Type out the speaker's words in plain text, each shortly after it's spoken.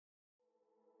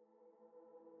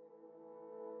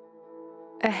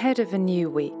Ahead of a new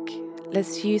week,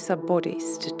 let's use our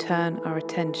bodies to turn our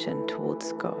attention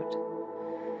towards God.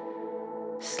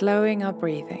 Slowing our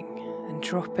breathing and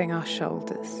dropping our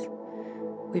shoulders,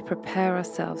 we prepare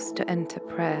ourselves to enter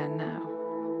prayer now.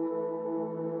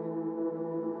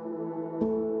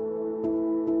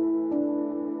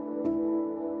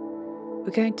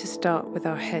 We're going to start with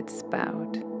our heads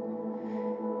bowed.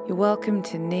 You're welcome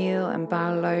to kneel and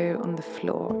bow low on the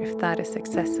floor if that is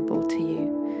accessible to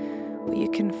you, or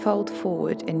you can fold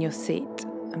forward in your seat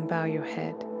and bow your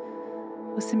head,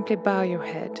 or simply bow your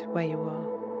head where you are.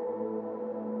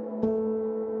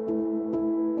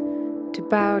 To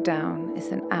bow down is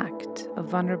an act of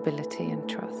vulnerability and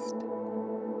trust.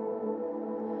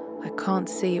 I can't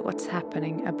see what's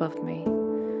happening above me.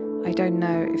 I don't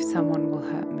know if someone will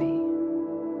hurt me.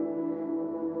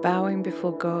 Bowing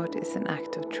before God is an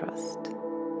act of trust,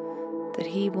 that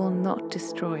He will not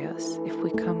destroy us if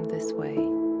we come this way.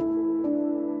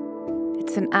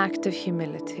 It's an act of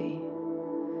humility.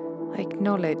 I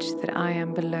acknowledge that I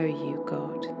am below you,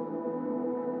 God.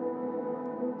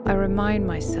 I remind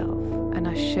myself and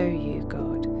I show you,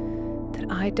 God, that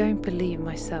I don't believe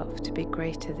myself to be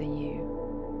greater than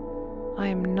you. I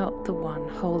am not the one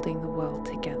holding the world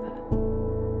together.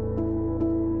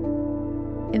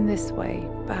 In this way,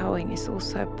 bowing is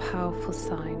also a powerful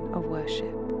sign of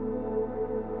worship.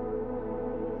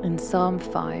 In Psalm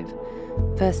 5,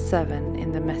 verse 7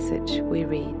 in the Message, we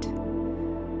read,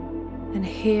 "And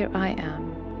here I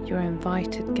am, your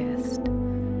invited guest.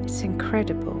 It's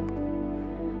incredible.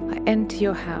 I enter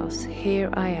your house, here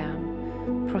I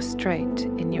am, prostrate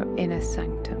in your inner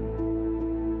sanctum."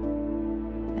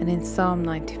 And in Psalm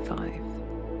 95,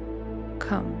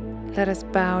 "Come, let us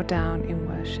bow down in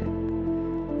worship.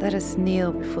 Let us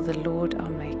kneel before the Lord our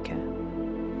Maker.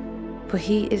 For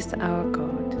He is our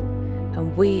God,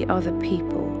 and we are the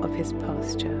people of His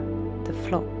pasture, the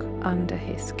flock under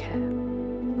His care."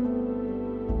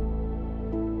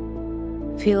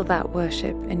 Feel that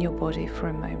worship in your body for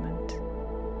a moment.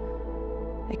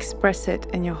 Express it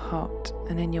in your heart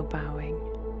and in your bowing.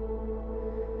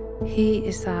 He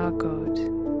is our God,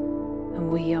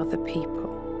 and we are the people.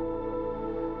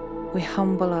 We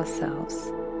humble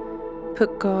ourselves.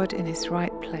 Put God in His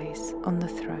right place on the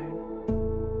throne.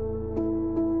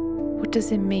 What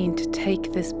does it mean to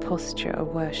take this posture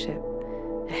of worship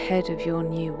ahead of your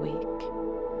new week,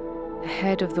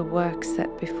 ahead of the work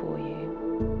set before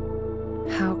you?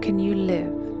 How can you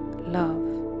live, love,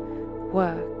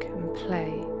 work and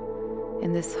play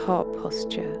in this heart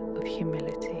posture of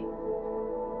humility?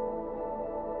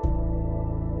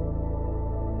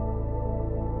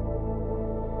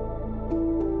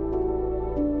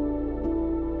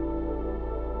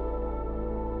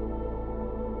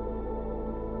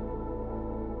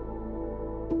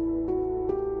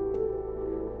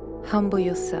 Humble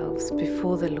yourselves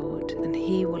before the Lord, and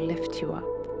He will lift you up.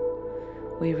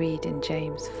 We read in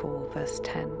James 4, verse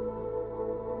 10.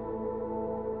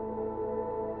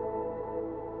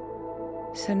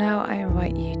 So now I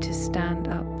invite you to stand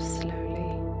up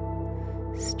slowly.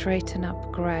 Straighten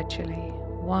up gradually,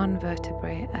 one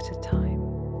vertebrae at a time.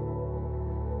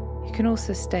 You can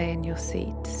also stay in your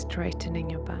seat, straightening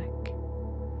your back.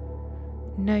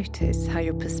 Notice how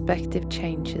your perspective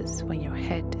changes when your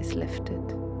head is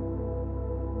lifted.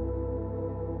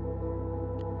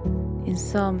 In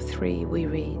Psalm 3 we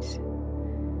read,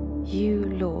 "You,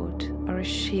 Lord, are a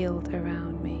shield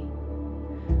around me,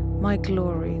 my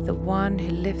glory, the one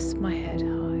who lifts my head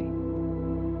high."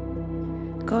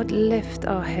 God, lift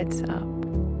our heads up.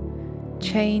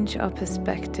 Change our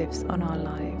perspectives on our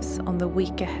lives, on the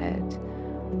week ahead,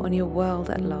 on your world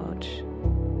at large.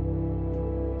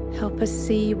 Help us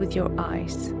see with your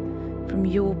eyes, from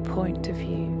your point of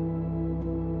view.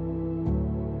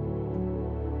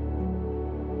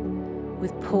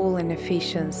 With Paul in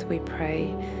Ephesians, we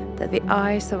pray that the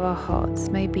eyes of our hearts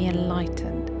may be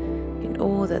enlightened in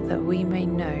order that we may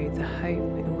know the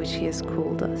hope in which He has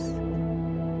called us.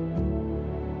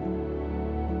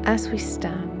 As we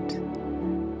stand,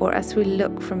 or as we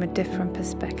look from a different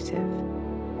perspective,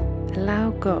 allow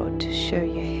God to show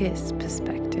you His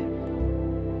perspective,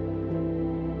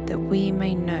 that we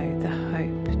may know the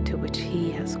hope to which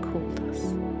He has called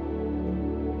us.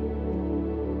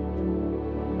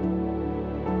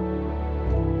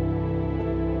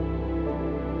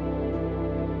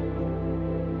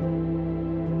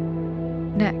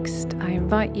 Next, I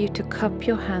invite you to cup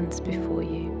your hands before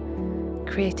you,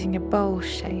 creating a bowl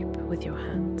shape with your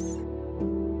hands.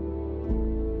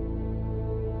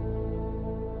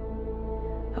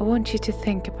 I want you to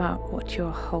think about what you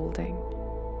are holding.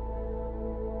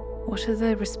 What are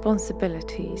the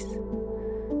responsibilities,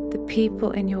 the people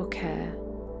in your care,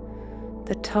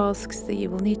 the tasks that you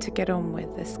will need to get on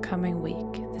with this coming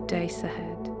week, the days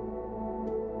ahead.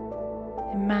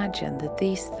 Imagine that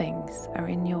these things are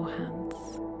in your hands.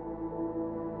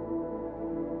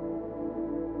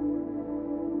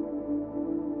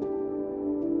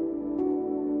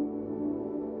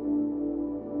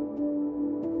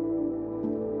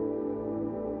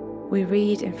 We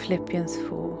read in Philippians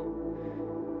 4,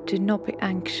 "Do not be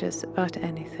anxious about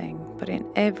anything, but in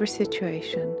every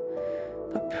situation,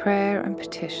 by prayer and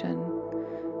petition,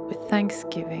 with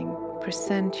thanksgiving,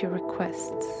 present your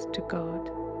requests to God.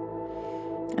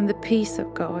 And the peace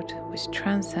of God, which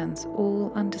transcends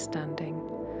all understanding,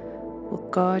 will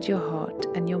guard your heart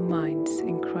and your minds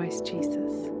in Christ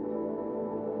Jesus."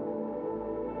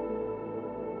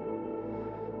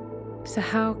 So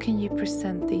how can you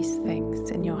present these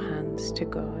things in your hands to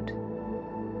God?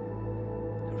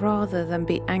 Rather than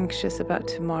be anxious about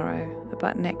tomorrow,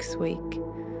 about next week,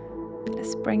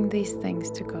 let's bring these things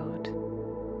to God.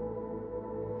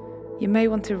 You may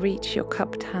want to reach your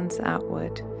cupped hands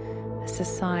outward as a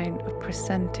sign of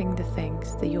presenting the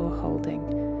things that you're holding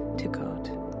to God.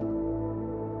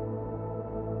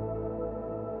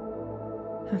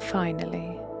 And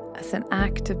finally, as an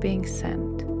act of being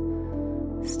sent,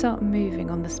 start moving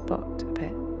on the spot a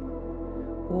bit.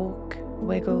 Walk,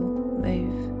 wiggle,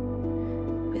 move.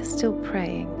 We're still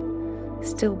praying,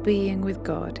 still being with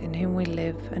God in whom we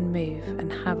live and move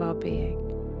and have our being.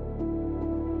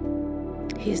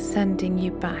 He is sending you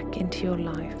back into your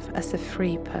life as a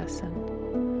free person.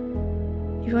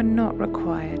 You are not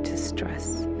required to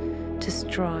stress, to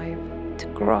strive, to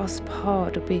grasp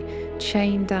hard or be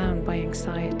chained down by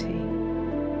anxiety.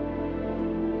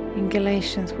 In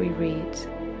Galatians we read,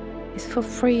 "It's for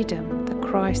freedom that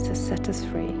Christ has set us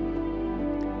free.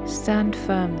 Stand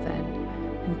firm then,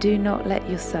 and do not let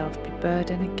yourself be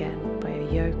burdened again by a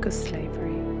yoke of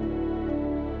slavery."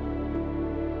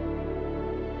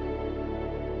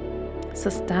 So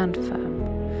stand firm.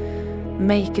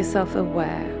 Make yourself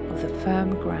aware of the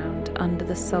firm ground under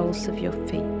the soles of your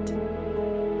feet,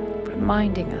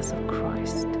 reminding us of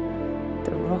Christ,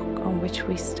 the rock on which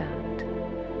we stand,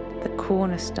 the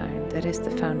cornerstone that is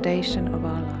the foundation of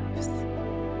our lives.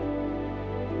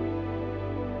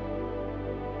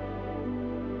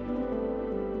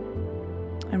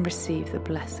 And receive the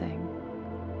blessing.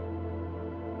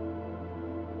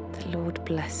 The Lord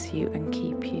bless you and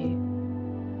keep you.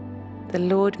 The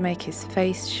Lord make his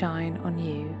face shine on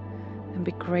you and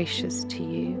be gracious to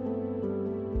you.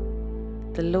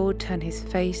 The Lord turn his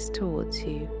face towards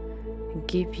you and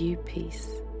give you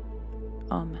peace.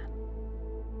 Amen.